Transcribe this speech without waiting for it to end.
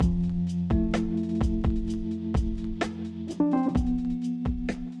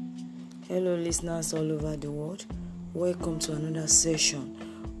listeners all over the world. Welcome to another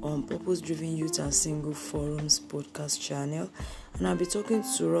session on Purpose Driven Youth and Single Forums podcast channel. And I'll be talking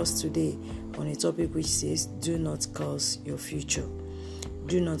to us today on a topic which says, do not curse your future.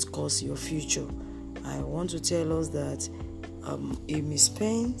 Do not curse your future. I want to tell us that a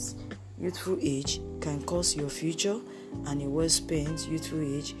misspent youthful age can curse your future, and a well-spent youthful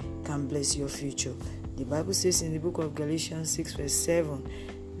age can bless your future. The Bible says in the book of Galatians 6 verse 7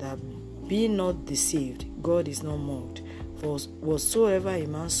 that be not deceived, God is not mocked. For whatsoever a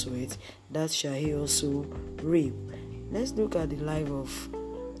man soweth, that shall he also reap. Let's look at the life of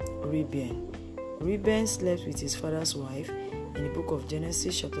Reuben. Reuben slept with his father's wife. In the book of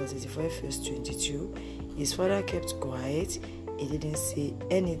Genesis chapter 35 verse 22, his father kept quiet. He didn't say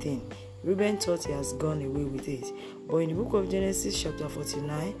anything. Reuben thought he has gone away with it. But in the book of Genesis chapter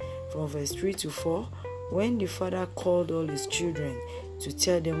 49 from verse 3 to 4, when the father called all his children to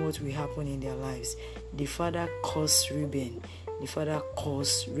tell them what will happen in their lives, the father cursed Reuben.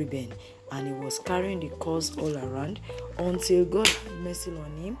 And he was carrying the curse all around until God had mercy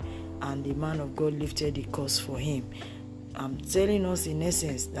on him and the man of God lifted the curse for him. I'm telling us in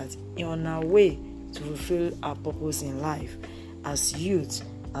essence that on our way to fulfill our purpose in life, as youth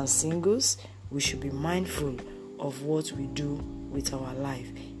and singles, we should be mindful of what we do with our life,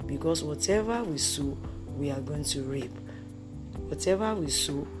 because whatever we sow, we are going to reap. Whatever we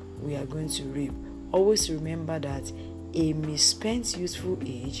sow, we are going to reap. Always remember that a misspent youthful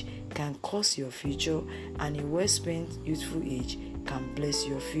age can curse your future, and a well-spent youthful age can bless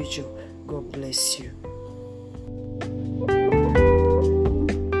your future. God bless you.